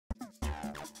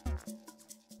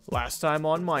Last time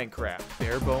on Minecraft,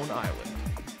 Barebone Island.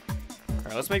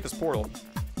 Alright, let's make this portal.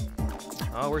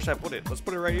 Oh, where should I put it? Let's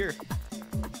put it right here.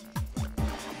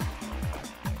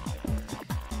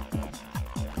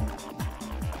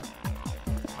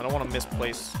 I don't want to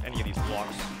misplace any of these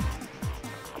blocks.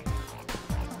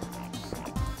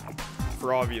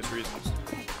 For obvious reasons.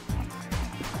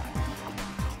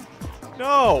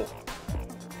 No!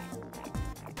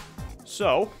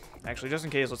 So, actually, just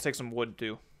in case, let's take some wood,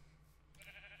 too.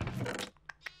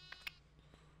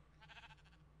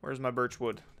 Where's my birch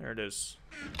wood? There it is.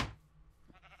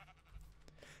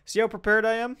 See how prepared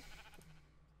I am?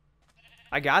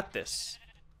 I got this.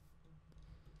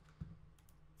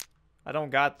 I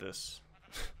don't got this.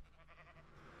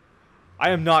 I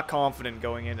am not confident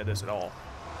going into this at all.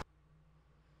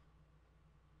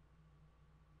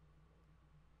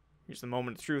 Here's the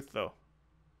moment of truth, though.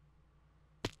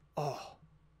 Oh.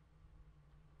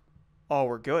 Oh,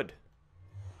 we're good.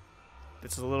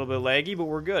 It's a little bit laggy, but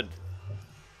we're good.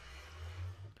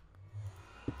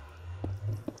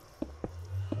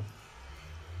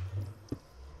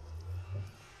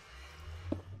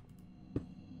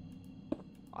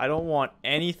 I don't want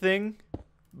anything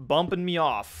bumping me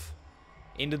off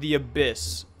into the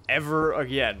abyss ever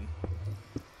again.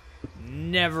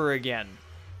 Never again.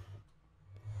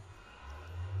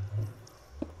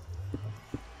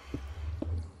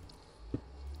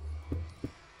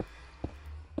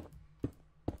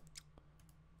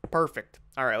 Perfect.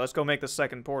 Alright, let's go make the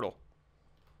second portal.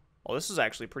 Oh, this is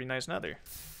actually pretty nice nether.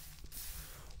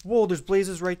 Whoa, there's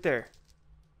blazes right there.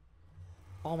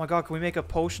 Oh my god, can we make a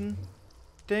potion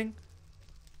thing?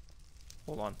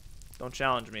 Hold on. Don't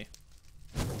challenge me.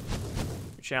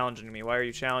 You're challenging me. Why are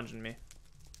you challenging me?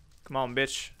 Come on,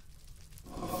 bitch.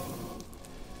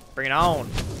 Bring it on.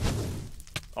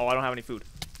 Oh, I don't have any food.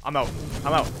 I'm out.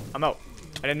 I'm out. I'm out.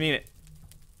 I didn't mean it.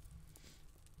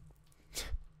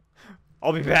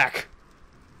 I'll be back.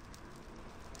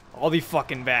 I'll be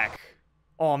fucking back.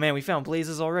 Oh man, we found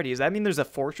blazes already. Does that mean there's a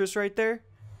fortress right there?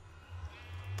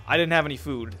 I didn't have any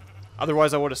food.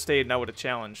 Otherwise, I would have stayed and I would have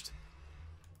challenged.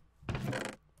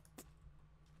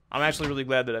 I'm actually really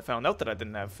glad that I found out that I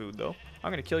didn't have food, though.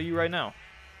 I'm gonna kill you right now.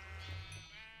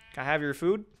 Can I have your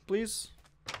food, please?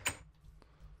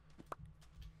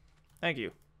 Thank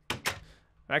you. I'm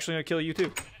actually gonna kill you,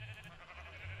 too.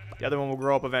 The other one will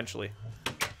grow up eventually.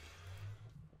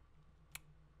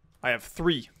 I have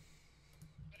 3.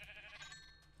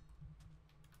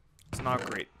 It's not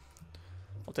great.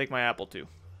 I'll take my apple, too.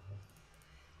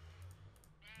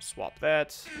 Swap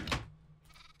that.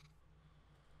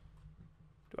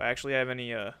 Do I actually have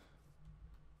any, I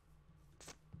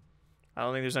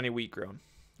don't think there's any wheat grown.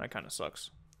 That kind of sucks.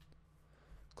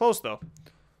 Close, though.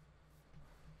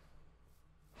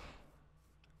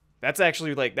 That's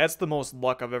actually, like, that's the most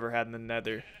luck I've ever had in the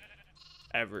nether.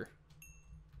 Ever.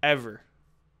 Ever.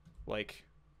 Like,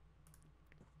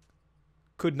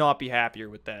 could not be happier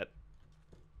with that.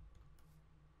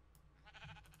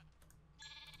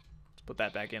 Let's put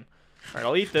that back in. Alright,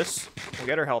 I'll eat this. We'll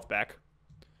get our health back.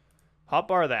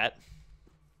 Hotbar that.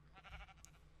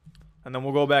 And then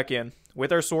we'll go back in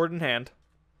with our sword in hand.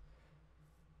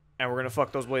 And we're going to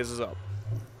fuck those blazes up.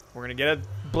 We're going to get a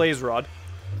blaze rod.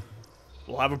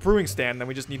 We'll have a brewing stand, then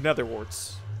we just need nether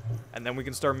warts. And then we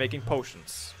can start making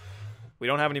potions. We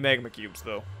don't have any magma cubes,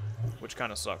 though. Which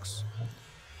kind of sucks.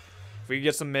 If we could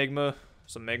get some magma,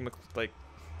 like,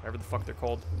 whatever the fuck they're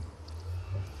called.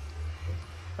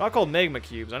 They're not called magma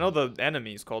cubes. I know the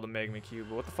enemy's called a magma cube,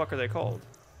 but what the fuck are they called?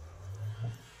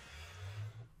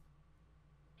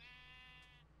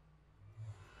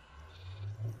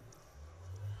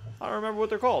 I don't remember what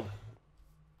they're called.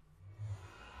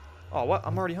 Oh, what?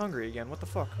 I'm already hungry again. What the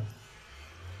fuck?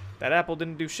 That apple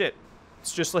didn't do shit.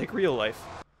 It's just like real life.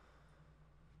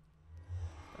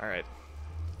 Alright.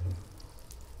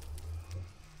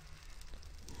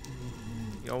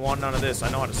 You don't want none of this. I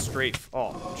know how to strafe.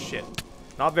 Oh, shit.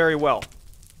 Not very well.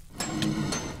 I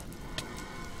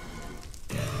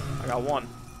got 1.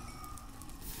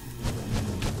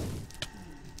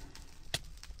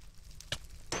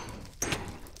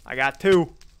 I got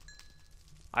 2.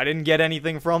 I didn't get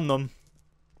anything from them.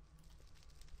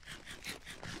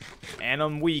 And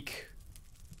I'm weak.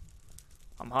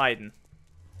 I'm hiding.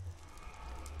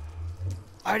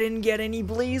 I didn't get any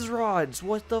blaze rods.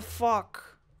 What the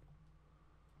fuck?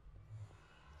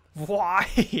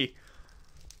 Why?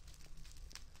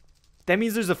 That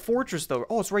means there's a fortress, though.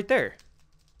 Oh, it's right there.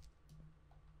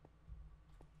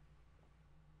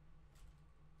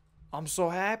 I'm so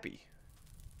happy.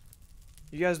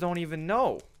 You guys don't even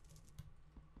know.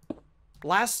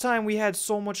 Last time we had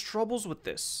so much troubles with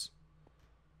this.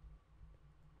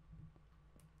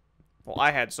 Well,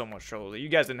 I had so much trouble. You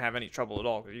guys didn't have any trouble at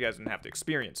all because you guys didn't have to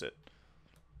experience it.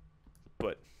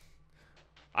 But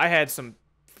I had some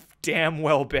damn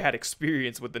well bad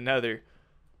experience with the Nether.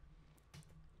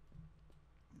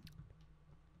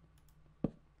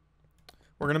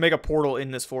 We're going to make a portal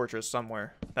in this fortress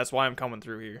somewhere. That's why I'm coming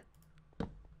through here.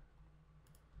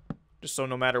 Just so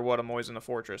no matter what, I'm always in the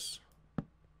fortress.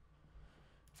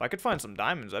 If I could find some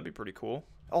diamonds, that'd be pretty cool.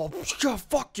 Oh, yeah,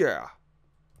 fuck yeah!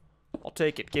 I'll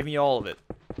take it. Give me all of it.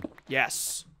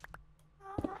 Yes.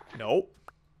 Nope.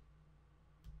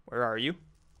 Where are you?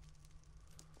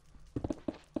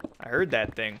 I heard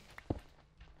that thing.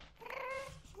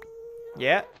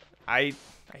 Yeah, I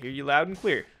hear you loud and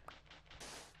clear.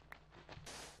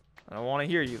 I don't want to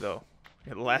hear you, though.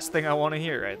 You're the last thing I want to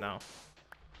hear right now.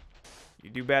 You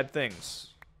do bad things.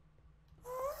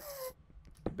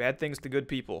 Bad things to good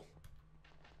people.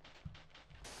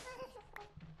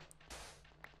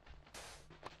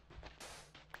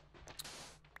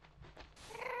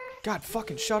 God,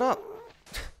 fucking shut up.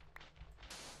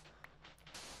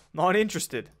 Not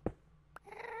interested.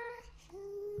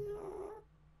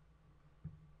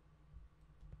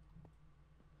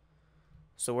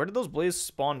 So where did those blazes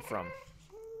spawn from?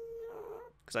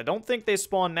 Because I don't think they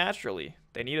spawn naturally.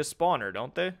 They need a spawner,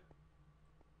 don't they?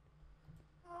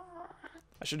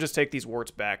 I should just take these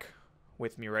warts back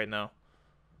with me right now.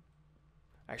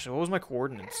 Actually, what was my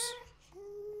coordinates?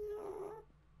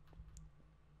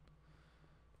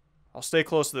 I'll stay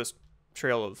close to this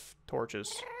trail of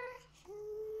torches.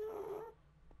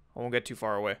 I won't get too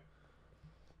far away.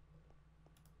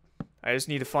 I just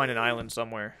need to find an island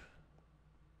somewhere.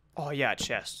 Oh yeah, a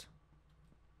chest.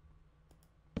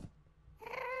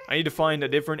 I need to find a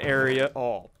different area.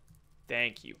 Oh,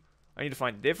 thank you. I need to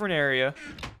find a different area.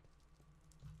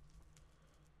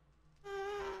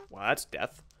 Wow, that's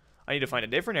death. I need to find a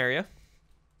different area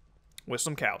with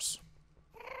some cows.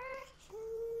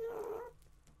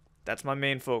 That's my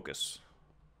main focus.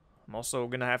 I'm also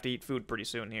gonna have to eat food pretty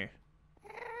soon here.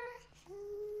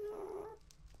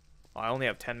 Oh, I only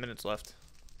have 10 minutes left.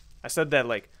 I said that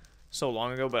like so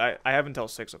long ago, but I have until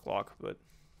 6 o'clock, but...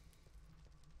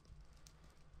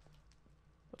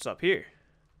 What's up here?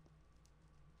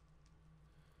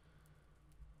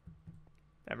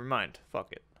 Never mind.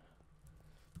 Fuck it.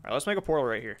 Alright, let's make a portal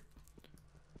right here.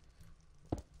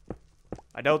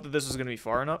 I doubt that this is going to be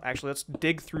far enough. Actually, let's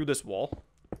dig through this wall.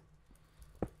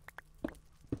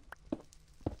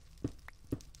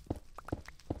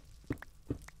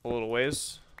 A little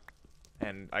ways.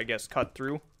 And I guess cut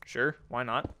through. Sure, why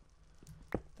not?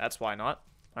 That's why not.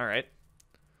 Alright.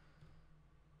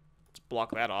 Let's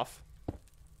block that off.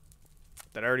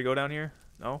 Did I already go down here?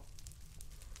 No?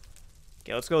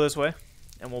 Okay, let's go this way.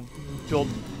 And we'll build...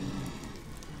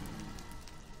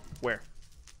 Where?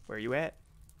 Where are you at?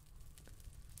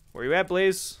 Where are you at,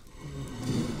 Blaze?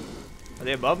 Are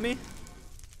they above me?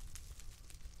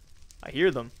 I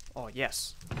hear them. Oh,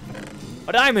 yes.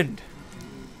 A diamond!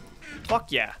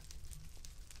 Fuck yeah.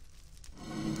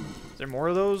 Is there more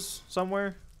of those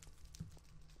somewhere?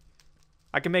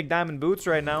 I can make diamond boots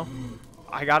right now.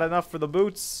 I got enough for the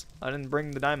boots. I didn't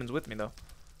bring the diamonds with me, though.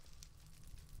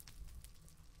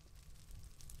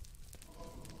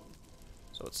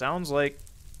 So it sounds like...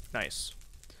 Nice.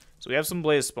 So we have some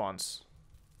blaze spawns.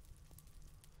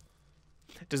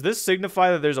 Does this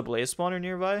signify that there's a blaze spawner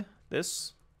nearby?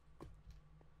 This?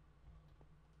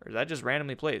 Or is that just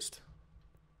randomly placed?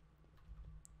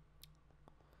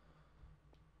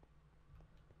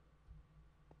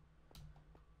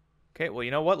 Okay, well,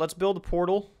 you know what? Let's build a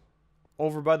portal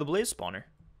over by the blaze spawner.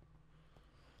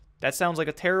 That sounds like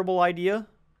a terrible idea.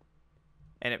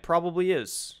 And it probably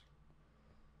is.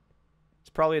 It's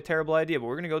probably a terrible idea, but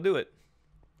we're going to go do it.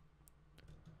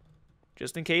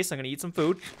 Just in case, I'm going to eat some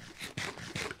food.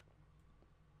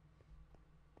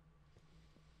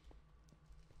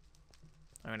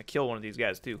 I'm going to kill one of these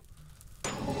guys, too.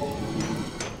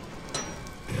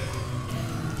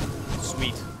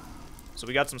 Sweet. So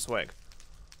we got some swag.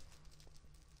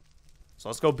 So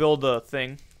let's go build a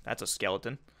thing. That's a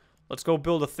skeleton. Let's go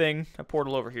build a thing, a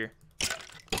portal over here.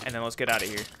 And then let's get out of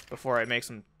here before I make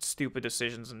some stupid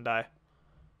decisions and die.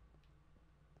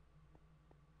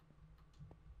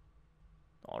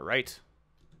 Alright.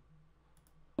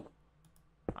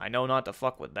 I know not to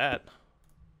fuck with that.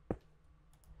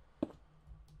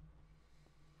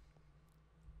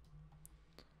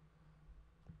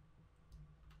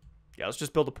 Yeah, let's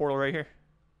just build a portal right here.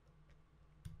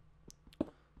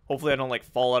 Hopefully I don't, like,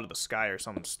 fall out of the sky or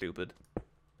something stupid.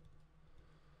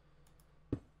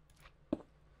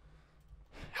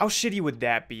 How shitty would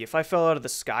that be if I fell out of the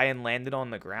sky and landed on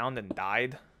the ground and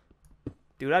died?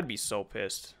 Dude, I'd be so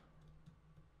pissed.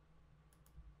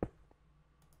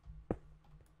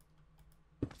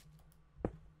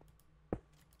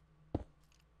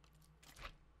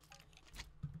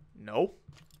 No.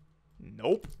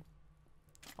 Nope.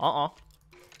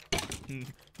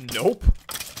 Nope.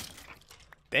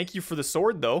 Thank you for the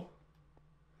sword, though.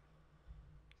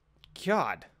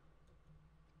 God.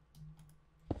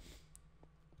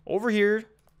 Over here,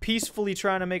 peacefully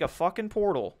trying to make a fucking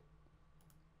portal.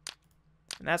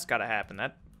 And that's gotta happen.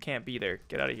 That can't be there.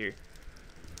 Get out of here.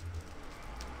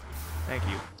 Thank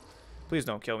you. Please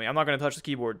don't kill me. I'm not gonna touch the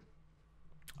keyboard.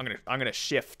 I'm gonna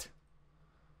shift.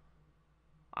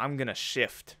 I'm gonna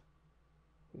shift.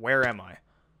 Where am I?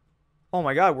 Oh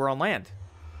my god, we're on land.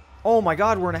 Oh my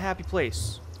god, we're in a happy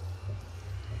place.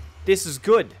 This is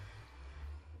good.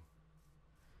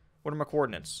 What are my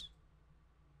coordinates?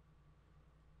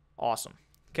 Awesome.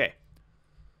 Okay.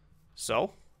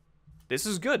 So, this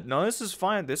is good. No, this is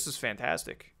fine. This is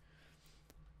fantastic.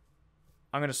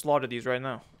 I'm gonna slaughter these right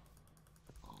now.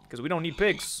 Because we don't need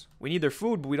pigs. We need their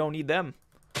food, but we don't need them.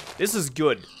 This is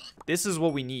good. This is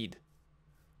what we need.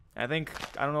 I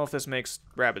don't know if this makes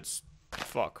rabbits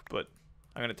fuck, but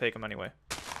I'm gonna take them anyway.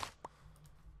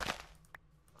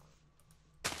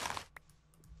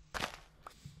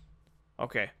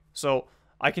 Okay, so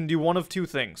I can do one of two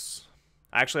things.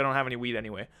 Actually, I don't have any wheat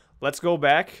anyway. Let's go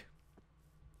back.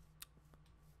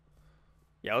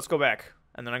 Yeah, let's go back.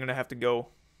 And then I'm gonna have to go.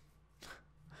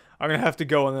 I'm gonna have to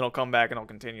go and then I'll come back and I'll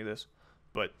continue this.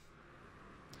 But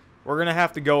we're gonna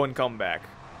have to go and come back.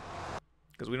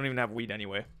 Because we don't even have wheat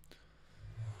anyway.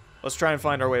 Let's try and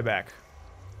find our way back.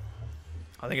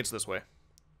 I think it's this way.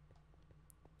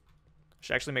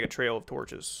 Should actually make a trail of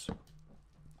torches.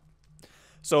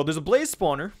 So there's a blaze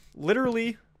spawner,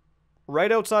 literally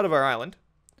right outside of our island.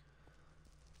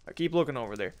 I keep looking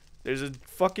over there. There's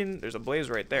a blaze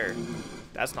right there.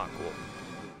 That's not cool.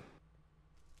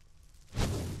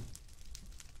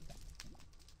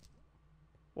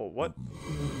 Well, what?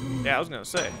 Yeah, I was gonna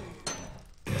say.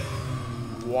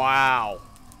 Wow.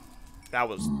 That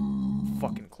was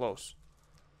fucking close.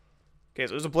 Okay,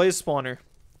 so there's a blaze spawner.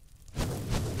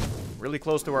 Really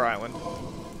close to our island.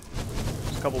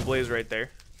 There's a couple blaze right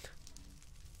there.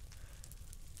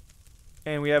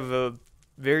 And we have a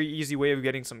very easy way of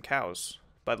getting some cows,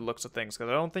 by the looks of things, because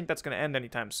I don't think that's going to end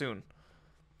anytime soon.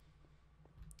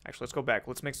 Actually, let's go back.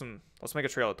 Let's make a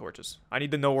trail of torches. I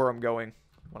need to know where I'm going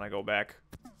when I go back,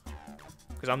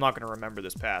 because I'm not going to remember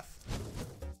this path.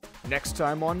 Next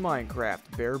time on Minecraft,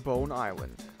 Barebone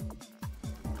Island.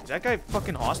 Is that guy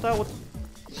fucking hostile? What?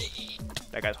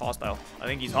 That guy's hostile. I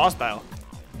think he's hostile.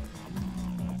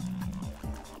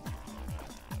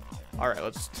 Alright,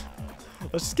 let's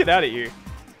just get out of here.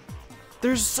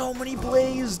 There's so many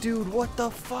blaze, dude. What the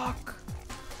fuck?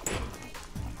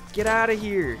 Get out of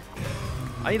here.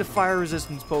 I need a fire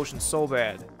resistance potion so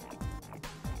bad.